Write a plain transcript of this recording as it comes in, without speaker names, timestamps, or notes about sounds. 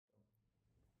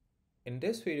In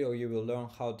this video you will learn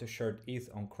how to short ETH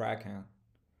on Kraken.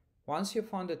 Once you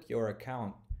funded your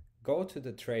account, go to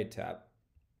the Trade tab.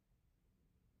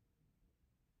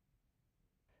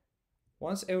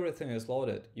 Once everything is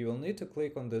loaded, you will need to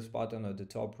click on this button at the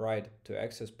top right to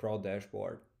access Pro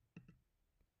Dashboard.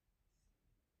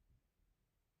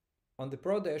 On the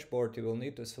Pro Dashboard you will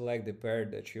need to select the pair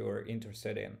that you are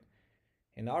interested in.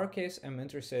 In our case, I'm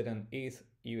interested in ETH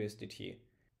USDT.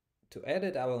 To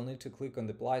edit, I will need to click on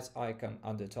the plus icon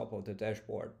at the top of the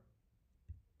dashboard.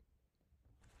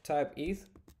 Type ETH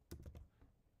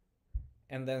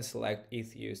and then select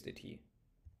ETH USDT.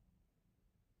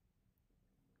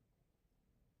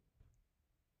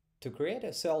 To create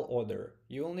a sell order,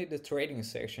 you will need the trading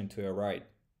section to your right.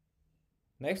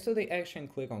 Next to the action,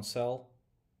 click on sell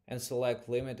and select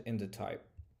limit in the type.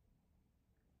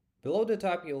 Below the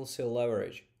type you will see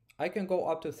leverage. I can go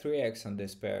up to 3x on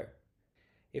this pair.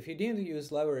 If you didn't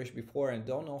use leverage before and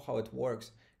don't know how it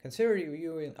works, consider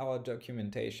reviewing our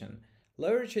documentation.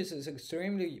 Leverage is an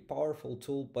extremely powerful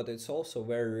tool, but it's also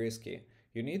very risky.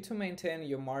 You need to maintain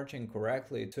your margin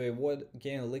correctly to avoid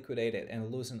getting liquidated and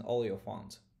losing all your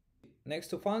funds. Next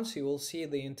to funds, you will see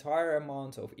the entire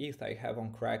amount of ETH I have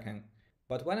on Kraken.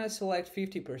 But when I select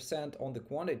 50% on the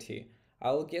quantity,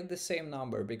 I will get the same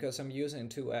number because I'm using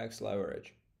 2x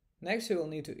leverage. Next you will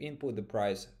need to input the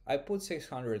price. I put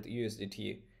 600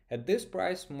 USDT. At this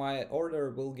price my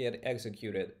order will get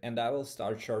executed and I will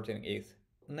start shorting ETH.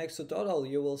 Next to total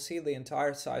you will see the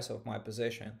entire size of my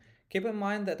position. Keep in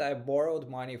mind that I borrowed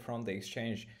money from the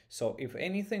exchange, so if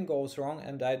anything goes wrong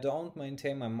and I don't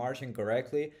maintain my margin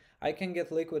correctly, I can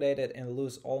get liquidated and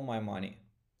lose all my money.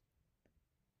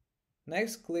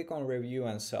 Next, click on Review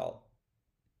and Sell.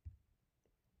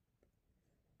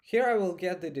 Here I will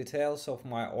get the details of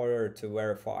my order to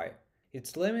verify.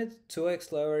 Its limit,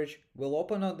 2x leverage, will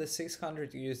open on the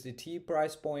 600 USDT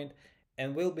price point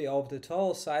and will be of the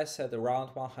total size at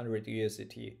around 100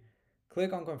 USDT.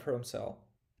 Click on Confirm Sell.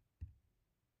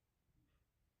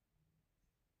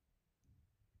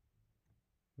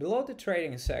 Below the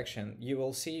trading section, you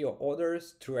will see your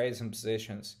orders, trades and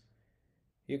positions.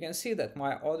 You can see that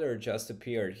my order just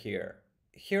appeared here.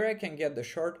 Here I can get the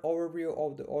short overview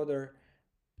of the order,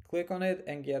 click on it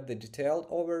and get the detailed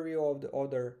overview of the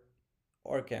order,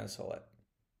 or cancel it.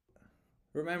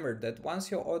 Remember that once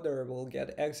your order will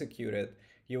get executed,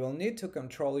 you will need to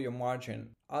control your margin,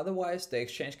 otherwise the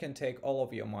exchange can take all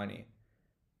of your money.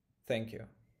 Thank you.